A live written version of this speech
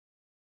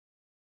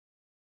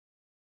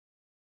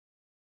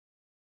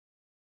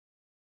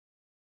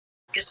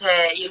kasi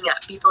yun nga,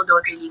 people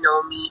don't really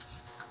know me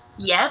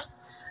yet.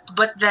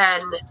 But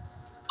then,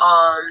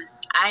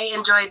 I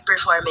enjoyed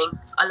performing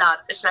a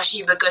lot,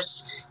 especially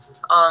because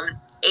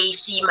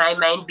AC, my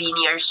and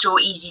Beanie are so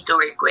easy to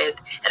work with.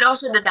 And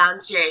also the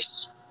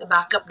dancers, the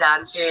backup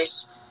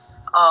dancers.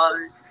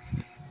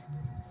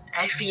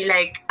 I feel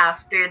like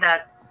after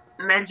that,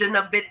 medyo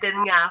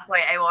nabitin nga ako.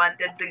 I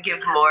wanted to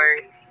give more.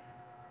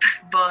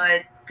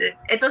 But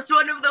it was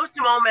one of those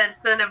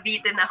moments na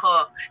nabitin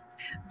ako.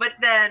 But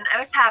then, I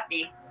was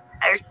happy.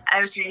 I was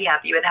really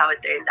happy with how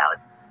it turned out.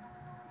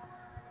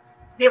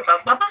 Di ba?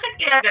 Bakit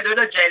kaya gano'n,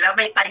 no, Gela?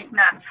 May times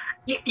na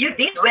you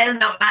did well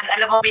naman.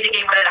 Alam mo,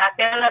 binigay mo na lahat.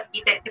 Pero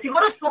nabitin.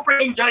 Siguro super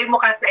enjoy mo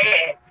kasi.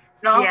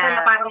 No? Yeah. Kaya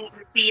parang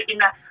feeling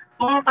na,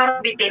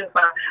 parang bitin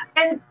pa.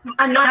 And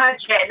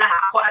Gela,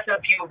 ako as a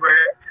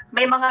viewer,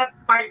 may mga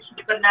parts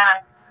dito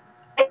na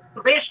I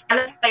wish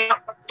alas tayo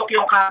nakatok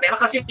yung camera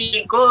kasi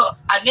feeling ko,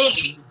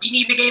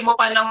 binibigay mo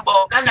pa ng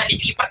bongga,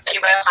 nalilipat sa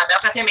iba yung camera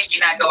kasi may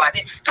ginagawa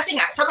din. Kasi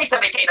nga,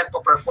 sabay-sabay kayo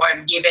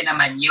nagpo-perform, given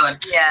naman yun.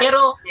 Yeah.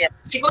 Pero,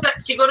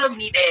 siguro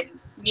me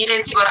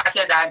din siguro as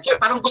a dancer,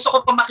 parang gusto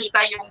ko pa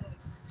makita yung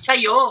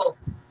sayo.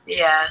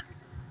 Yeah.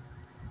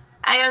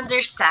 I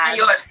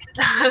understand. Ayun.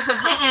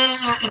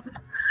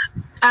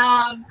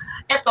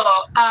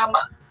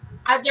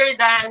 Other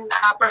than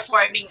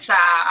performing sa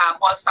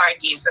All-Star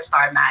Games sa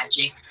Star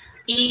Magic,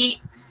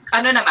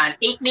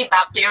 take me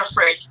back to your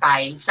first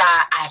time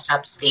sa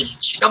ASAP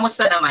stage.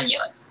 Kamusta naman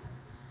yun?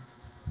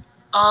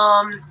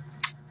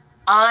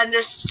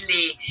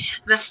 Honestly,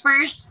 the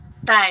first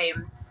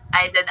time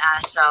I did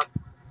ASAP,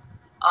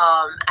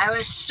 I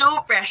was so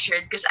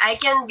pressured because I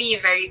can be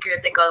very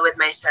critical with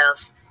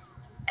myself.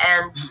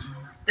 And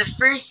the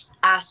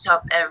first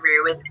ASAP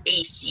ever with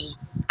AC,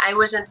 I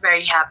wasn't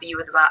very happy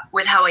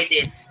with how I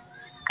did.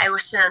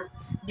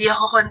 Di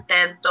ako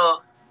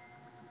kontento.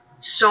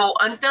 So,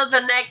 until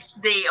the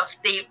next day of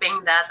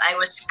taping that, I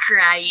was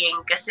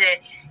crying kasi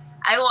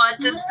I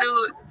wanted to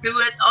do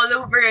it all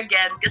over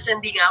again kasi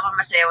hindi nga ako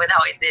masaya with how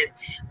I did.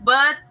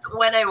 But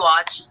when I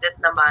watched it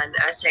naman,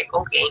 I was like,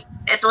 okay,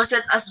 it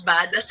wasn't as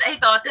bad as I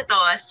thought it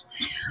was.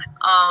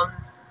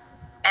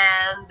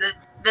 And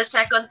the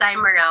second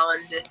time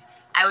around,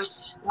 I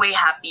was way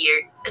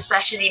happier,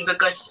 especially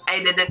because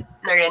I did it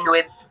na rin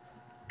with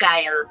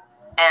Kyle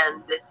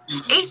and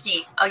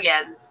AC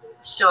again.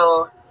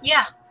 So,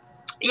 yeah.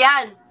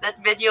 Yeah,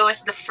 that video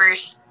was the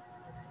first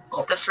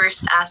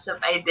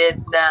ASAP I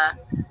did na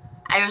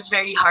I was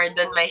very hard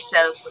on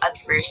myself at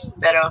first.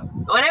 Pero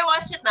when I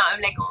watch it now, I'm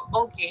like,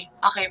 okay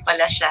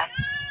pala siya.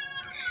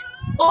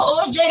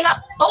 Oo, Gela,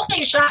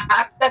 okay siya.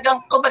 At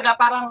kumbaga,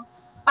 parang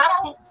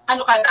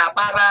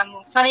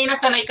parang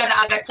sanay ka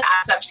na agad sa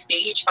ASAP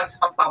stage pag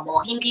sampa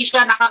mo. Hindi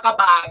siya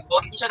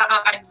nakakabago, hindi siya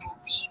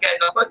nakaka-newbie,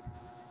 gano'n.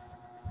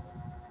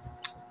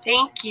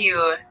 Thank you.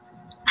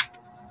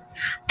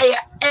 Ay,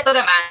 eto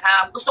naman,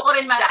 gusto ko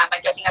rin malaman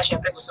kasi nga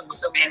syempre gusto mo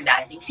yung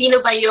dancing. Sino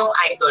ba yung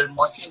idol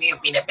mo? Sino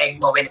yung pinapeg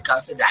mo when it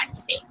comes to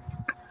dancing?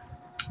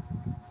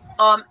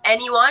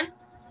 Anyone?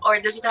 Or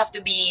does it have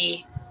to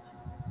be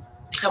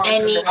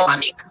someone?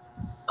 Anyone.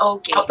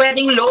 Okay.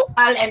 Pwedeng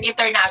local and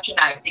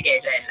international.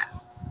 Sige, Gela.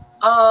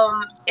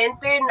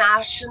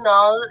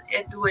 International,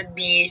 it would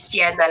be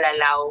Sienna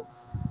Lalao.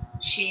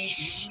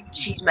 She's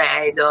my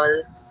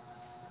idol.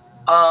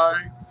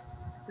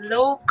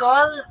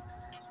 Local,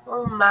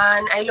 oh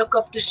man, I look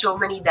up to so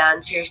many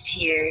dancers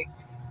here.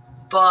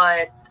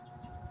 But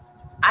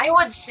I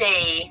would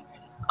say,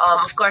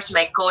 of course,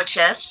 my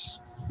coaches.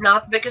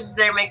 Not because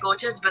they're my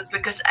coaches, but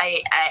because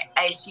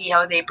I see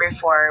how they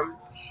perform.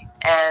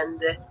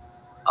 And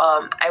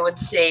I would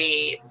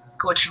say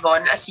Coach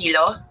Von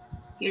Asilo.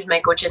 He was my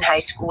coach in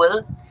high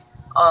school.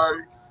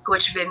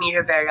 Coach Vimy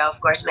Rivera, of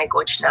course, my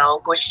coach now.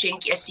 Coach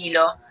Chinky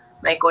Asilo,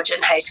 my coach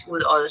in high school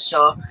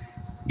also.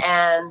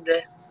 And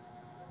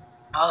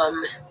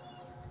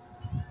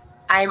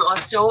I'm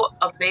also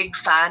a big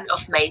fan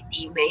of my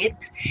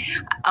teammate.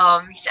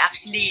 He's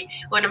actually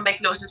one of my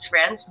closest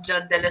friends,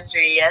 John De Los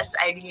Reyes.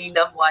 I really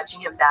love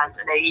watching him dance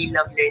and I really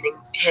love learning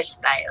his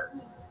style.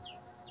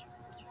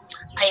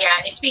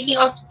 Ayan, speaking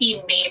of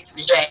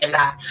teammates,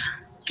 Gela,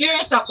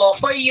 curious ako,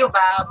 for you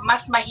ba,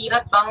 mas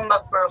mahirap bang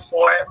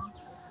mag-perform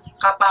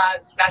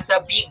kapag nasa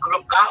big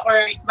group ka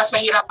or mas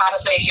mahirap para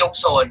sa yung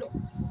solo?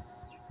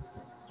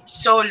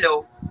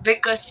 Solo.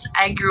 Because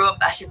I grew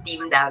up as a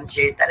team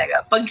dancer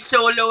talaga. Pag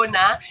solo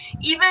na,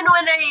 even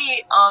when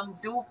I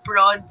do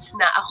prods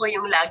na ako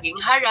yung laging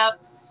harap,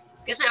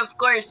 kasi of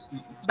course,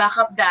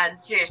 backup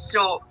dancer.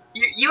 So,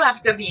 you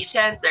have to be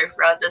center,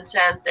 front and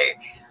center.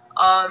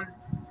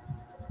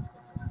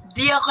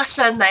 Di ako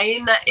sanay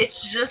na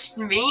it's just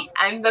me.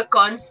 I'm the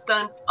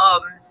constant,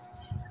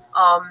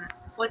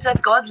 what's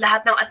that called?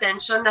 Lahat ng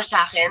attention na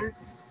sa akin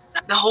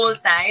the whole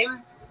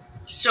time.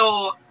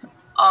 So,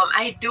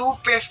 I do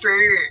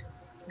prefer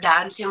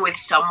dancing with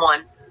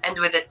someone and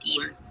with a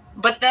team.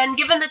 But then,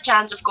 given the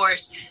chance, of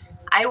course,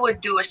 I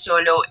would do a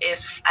solo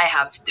if I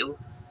have to.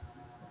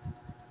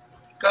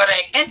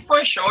 Correct. And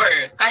for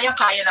sure,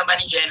 kaya-kaya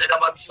naman ni Gela na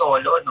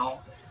mag-solo,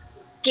 no?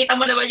 kita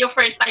mo naman yung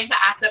first time sa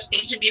accept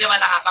stage, hindi naman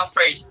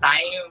nakaka-first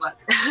time.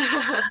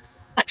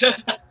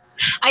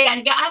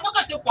 Ayan, gaano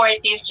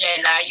ka-supportive,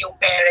 Gela, yung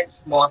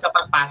parents mo sa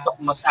pagpasok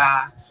mo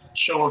sa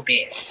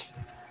showbiz?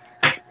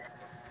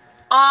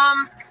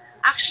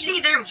 Actually,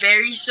 they're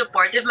very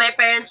supportive. My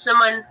parents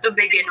naman, to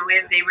begin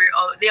with,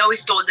 they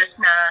always told us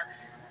na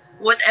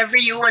whatever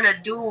you wanna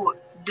do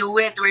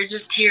it. We're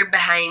just here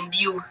behind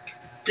you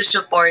to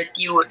support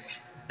you.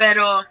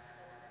 Pero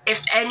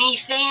if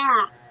anything,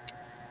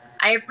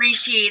 I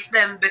appreciate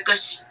them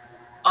because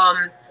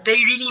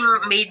they really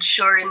made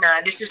sure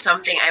na this is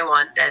something I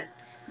wanted.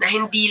 Na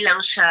hindi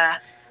lang siya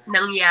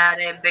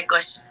nangyari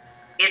because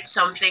it's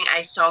something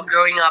I saw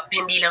growing up.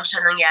 Hindi lang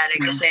siya nangyari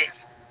kasi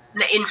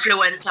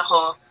na-influence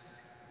ako.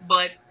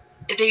 But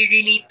they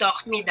really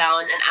talked me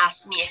down and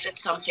asked me if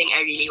it's something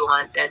I really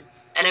wanted.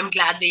 And I'm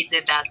glad they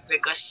did that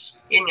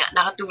because, yun nga,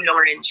 nakatulong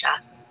rin siya.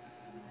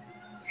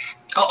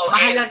 Oo,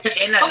 mahalaga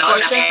din, Of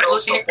course, syempre,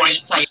 support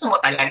sa'yo. Gusto mo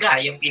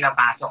talaga yung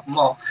pinapasok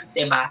mo,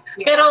 di ba?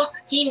 Yeah. Pero,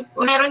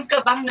 meron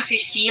ka bang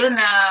nafe-feel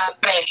na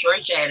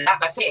pressure,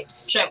 Gela? Kasi,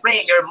 syempre,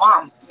 your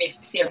mom,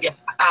 Miss Sylvia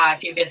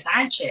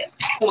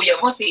Sanchez, kuya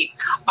mo si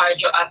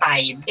Arjo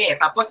Atayde,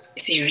 tapos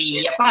si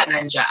Ria pa,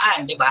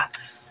 nandiyan, di ba?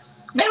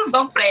 Meron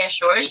bang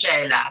pressure,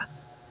 Gela?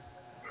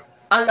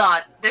 A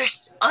lot.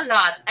 There's a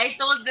lot. I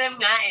told them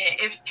nga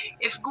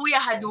if Kuya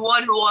had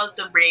one wall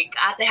to break,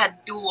 Ate had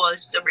two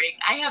walls to break.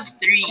 I have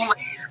three.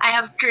 I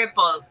have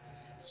triple.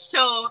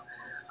 So,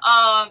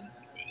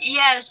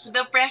 yes,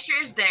 the pressure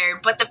is there,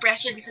 but the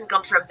pressure doesn't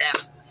come from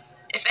them.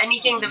 If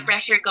anything, the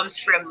pressure comes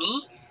from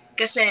me.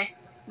 Kasi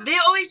they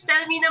always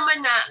tell me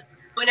naman na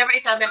whenever I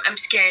tell them I'm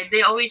scared,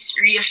 they always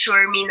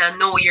reassure me na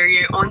no, you're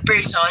your own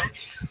person.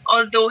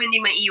 Although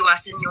hindi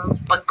maiiwasan yung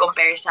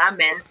pag-compare sa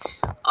amin,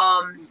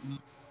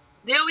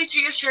 they always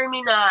reassure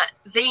me na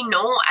they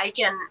know I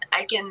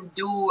can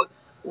do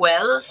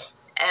well,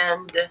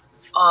 and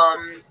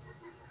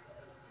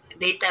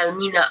they tell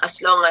me na as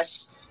long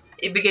as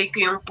ibigay ko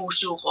yung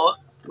puso ko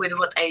with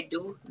what I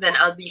do, then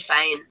I'll be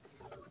fine.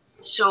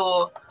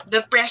 So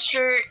the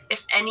pressure,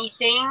 if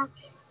anything,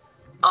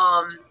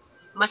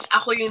 mas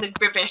ako yung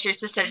nagpe-pressure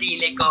sa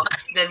sarili ko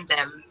than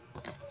them.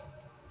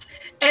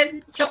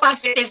 And sa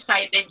positive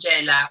side din,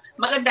 Gela,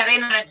 maganda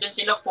rin na nandun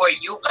sila for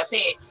you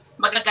kasi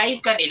magagayad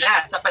ka nila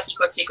sa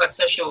pasikot-sikot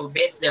sa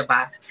showbiz, di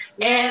ba?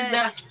 And,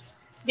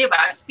 di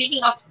ba,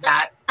 speaking of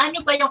that, ano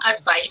ba yung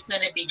advice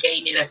na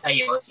nabigay nila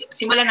sa'yo?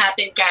 Simulan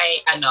natin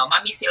kay,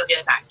 Mami Sylvia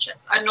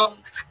Sanchez.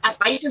 Anong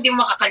advice hindi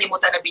mo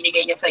makakalimutan na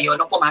binigay niya sa'yo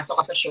nung pumasok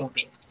ka sa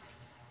showbiz?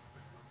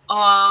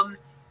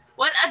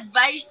 What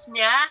advice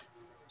niya?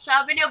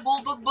 Sabi niya,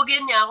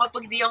 bubugbugin niya ako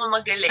pag di ako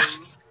magaling.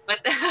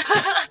 But,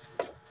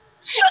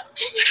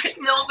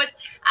 no, but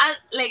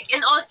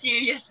in all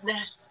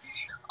seriousness,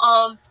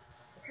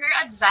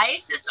 her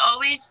advice is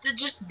always to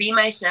just be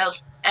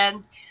myself.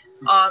 And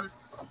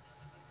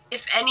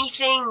if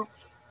anything,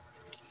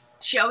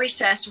 she always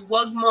says,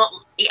 wag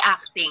mo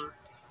i-acting.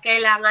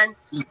 Kailangan,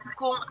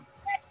 kung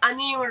ano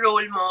yung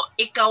role mo,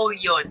 ikaw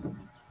yun.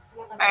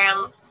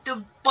 Parang,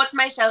 to put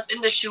myself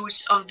in the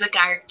shoes of the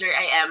character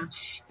I am,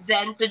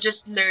 than to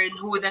just learn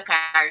who the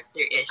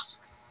character is.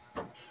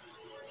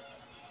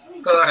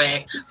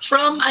 Correct.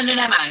 From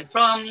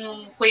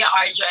Kuya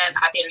Arjo and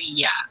Ate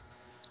Ria?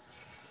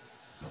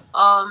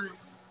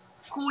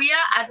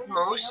 Kuya at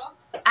most,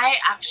 I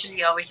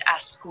actually always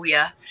ask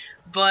Kuya,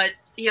 but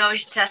he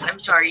always says, I'm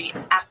sorry,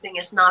 acting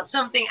is not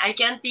something I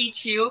can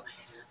teach you.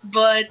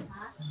 But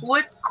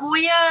what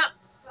Kuya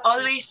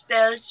always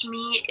tells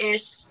me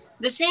is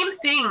the same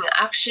thing,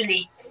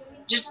 actually.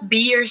 Just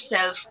be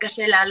yourself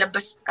kasi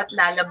lalabas at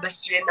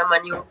lalabas rin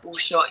naman yung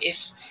puso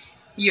if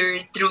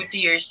you're true to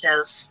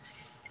yourself.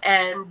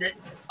 And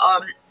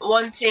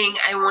one thing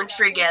I won't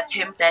forget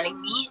him telling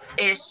me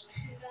is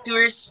to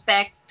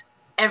respect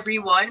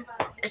everyone,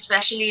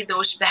 especially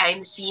those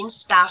behind the scenes,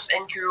 staff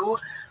and crew,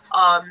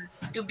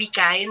 to be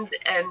kind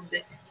and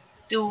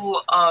to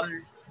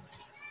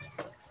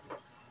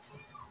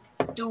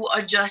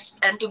adjust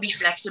and to be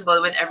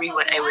flexible with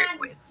everyone I work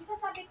with.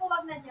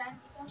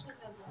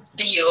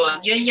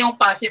 Yun yung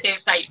positive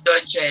side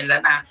doon, Gela,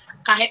 na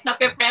kahit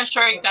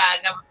na-pressure ka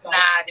na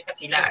di ba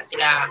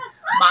sila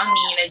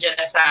mommy, nandiyan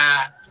na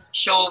sa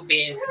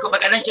showbiz,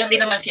 kumbaga nandiyan din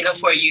naman sila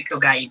for you to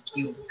guide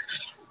you.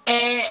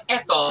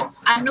 Eto,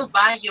 ano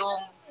ba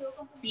yung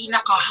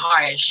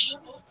pinaka-harsh,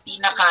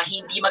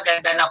 hindi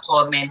maganda na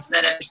comments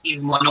na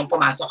na-receive mo nung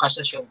pumasok ka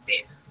sa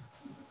showbiz?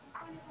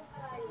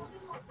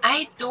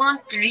 I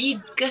don't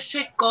read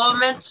kasi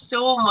comments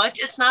so much.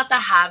 It's not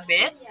a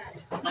habit.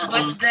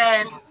 But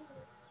then,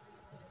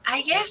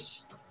 I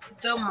guess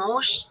the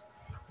most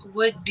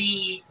would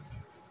be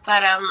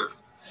parang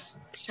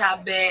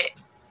sabi,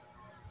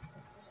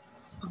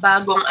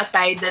 bagong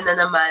Atayde na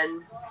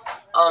naman,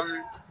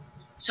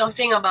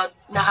 something about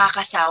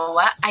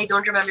nakakasawa. I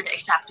don't remember the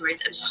exact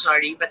words, I'm so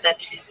sorry. But then,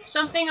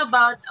 something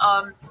about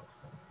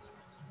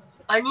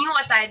a new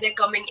Atayde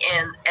coming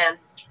in and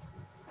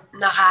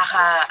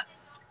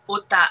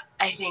nakaka-uta,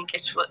 I think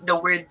is what the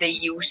word they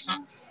use.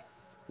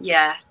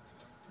 Yeah.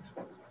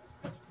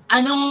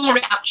 Anong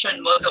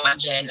reaction mo doon,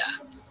 Gela?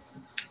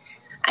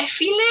 I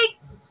feel like,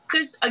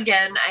 because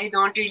again, I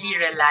don't really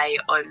rely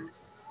on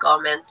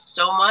comments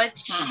so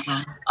much.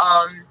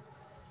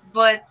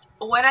 But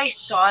when I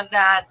saw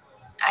that,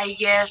 I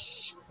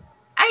guess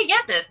I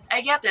get it.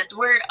 I get it.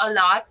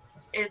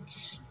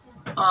 It's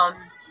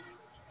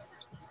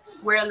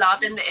we're a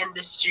lot in the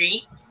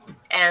industry,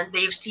 and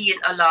they've seen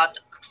a lot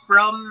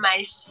from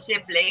my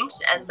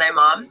siblings and my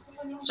mom.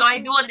 So I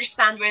do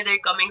understand where they're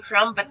coming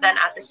from, but then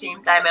at the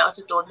same time, I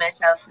also told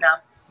myself na,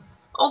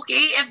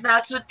 okay, if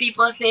that's what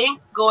people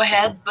think, go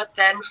ahead. But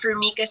then for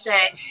me,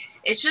 kasi,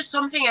 it's just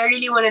something I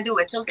really want to do.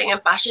 It's something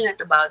I'm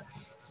passionate about.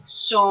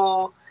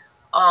 So,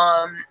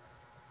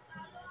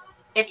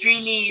 it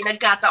really,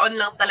 nagkataon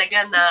lang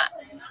talaga na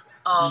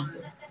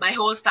my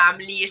whole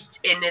family is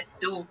in it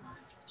too.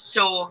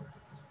 So,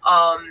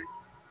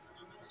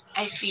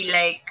 I feel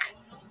like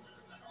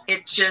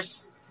it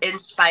just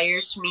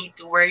inspires me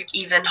to work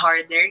even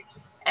harder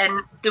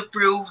and to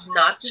prove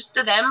not just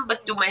to them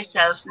but to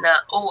myself na,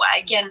 oh,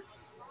 I can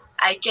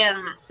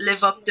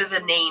live up to the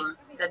name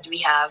that we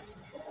have.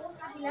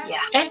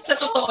 Yeah. And sa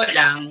totoo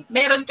lang,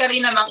 meron ka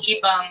rin namang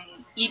ibang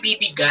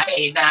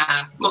ibibigay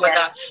na,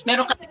 kumbaga,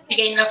 meron kang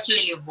ibigay na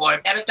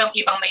flavor, meron kang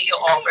ibang may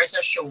offer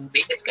sa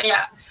showbiz.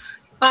 Kaya,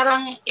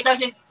 parang it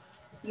doesn't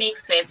make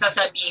sense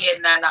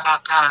sasabihin na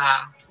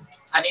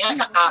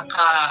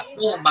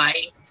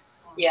nakaka-umay.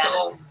 Yeah.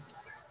 So,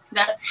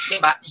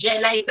 diba,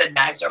 Gela is a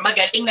dancer,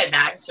 magaling na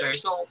dancer.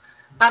 So,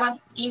 parang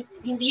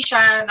hindi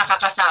siya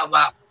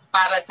nakakasawa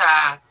para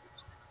sa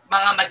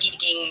mga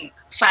magiging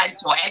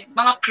fans mo and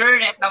mga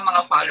current ng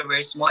mga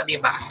followers mo, di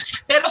ba?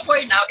 Pero for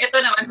now,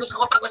 ito naman, gusto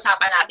ko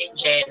pag-usapan natin,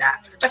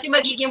 Gela. Kasi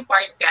magiging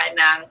part ka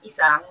ng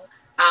isang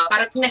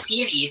parating na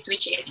series,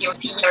 which is yung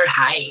Senior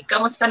High.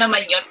 Kamusta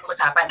naman yun?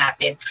 Pag-usapan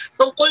natin.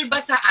 Tungkol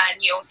ba saan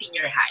yung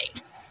Senior High?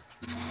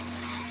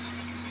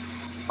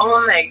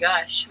 Oh my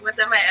gosh, what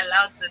am I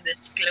allowed to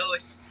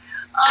disclose?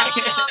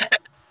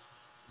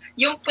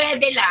 Yung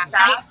pwede lang.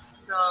 Staff,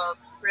 the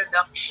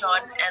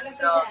production, and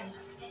the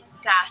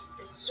cast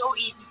is so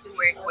easy to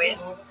work with,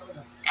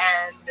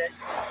 and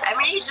I'm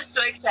really just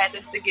so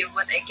excited to give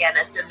what I can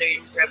and to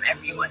learn from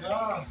everyone.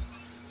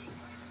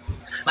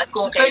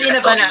 Kung pwede na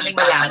ba namin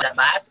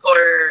malabas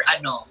or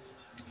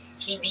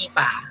hindi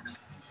pa?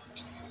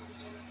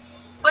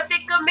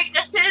 Pati kami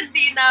kasi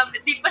hindi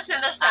pa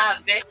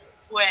sinasabi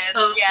when.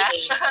 Okay. Yeah.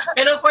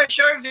 Pero for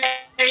sure,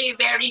 very,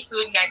 very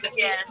soon nga.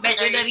 Kasi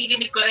medyo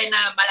naririnig ko rin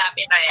na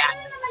malapit na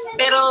yan.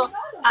 Pero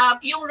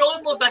yung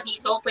role mo ba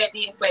dito,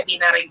 pwede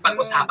na rin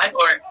pag-usapan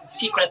or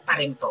secret pa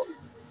rin to?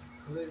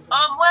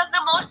 Well,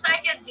 the most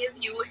I can give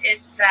you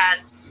is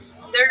that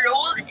the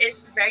role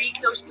is very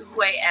close to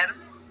who I am.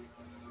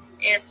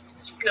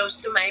 It's close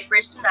to my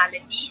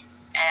personality,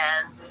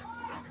 and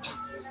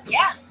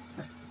yeah.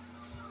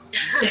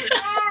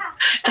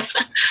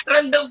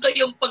 Random to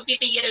yung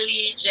pagtitigil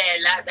ni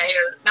Gela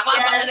dahil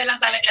nakaabangan na lang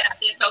talaga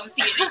natin itong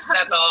series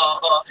na to.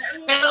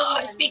 Pero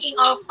speaking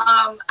of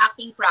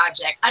acting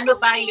project, ano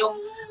ba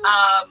yung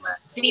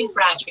dream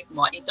project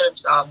mo in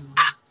terms of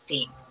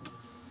acting?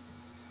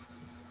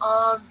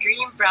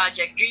 Dream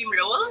project, dream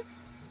role?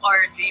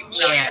 Or dream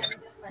project?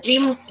 Yes.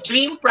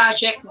 Dream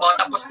project mo,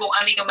 tapos kung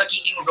ano yung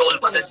magiging role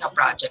mo dun sa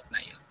project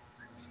na yun.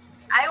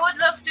 I would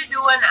love to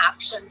do an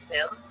action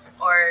film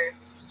or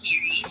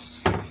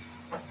series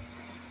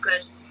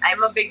because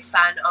I'm a big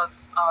fan of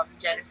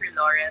Jennifer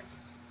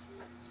Lawrence.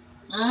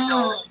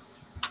 So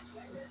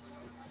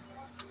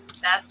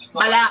that's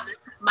one.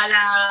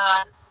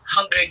 Mala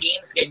Hunger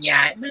Games,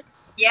 ganyan?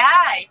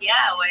 Yeah,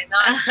 why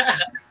not?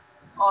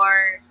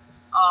 Or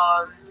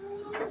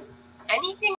anything